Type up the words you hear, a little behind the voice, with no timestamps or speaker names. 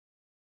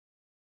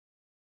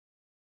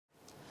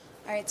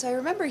All right, so I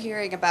remember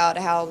hearing about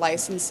how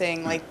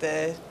licensing, like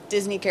the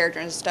Disney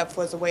characters and stuff,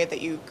 was a way that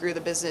you grew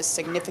the business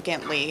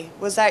significantly.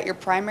 Was that your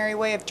primary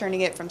way of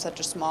turning it from such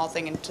a small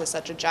thing into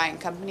such a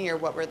giant company, or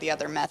what were the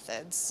other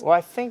methods? Well,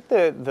 I think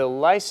the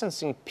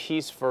licensing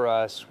piece for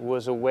us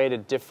was a way to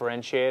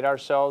differentiate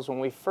ourselves. When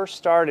we first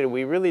started,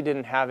 we really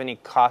didn't have any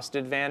cost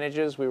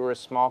advantages. We were a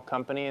small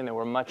company, and there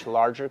were much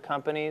larger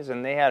companies,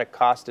 and they had a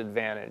cost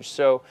advantage.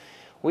 So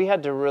we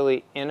had to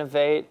really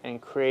innovate and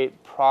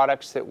create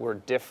products that were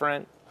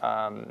different,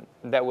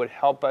 that would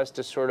help us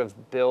to sort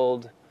of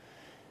build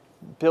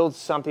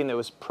something that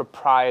was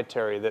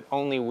proprietary, that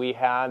only we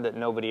had, that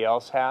nobody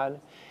else had.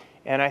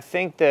 And I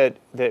think that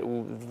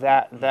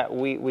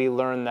we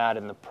learned that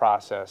in the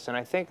process. And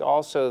I think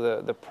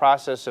also the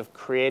process of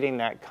creating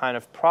that kind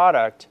of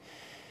product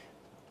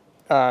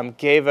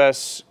gave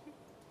us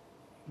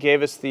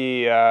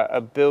the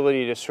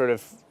ability to sort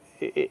of,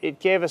 it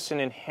gave us an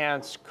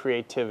enhanced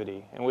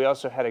creativity. And we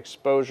also had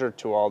exposure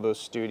to all those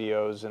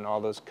studios and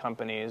all those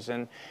companies.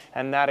 And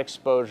that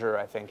exposure,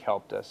 I think,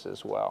 helped us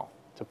as well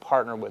to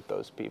partner with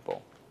those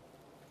people.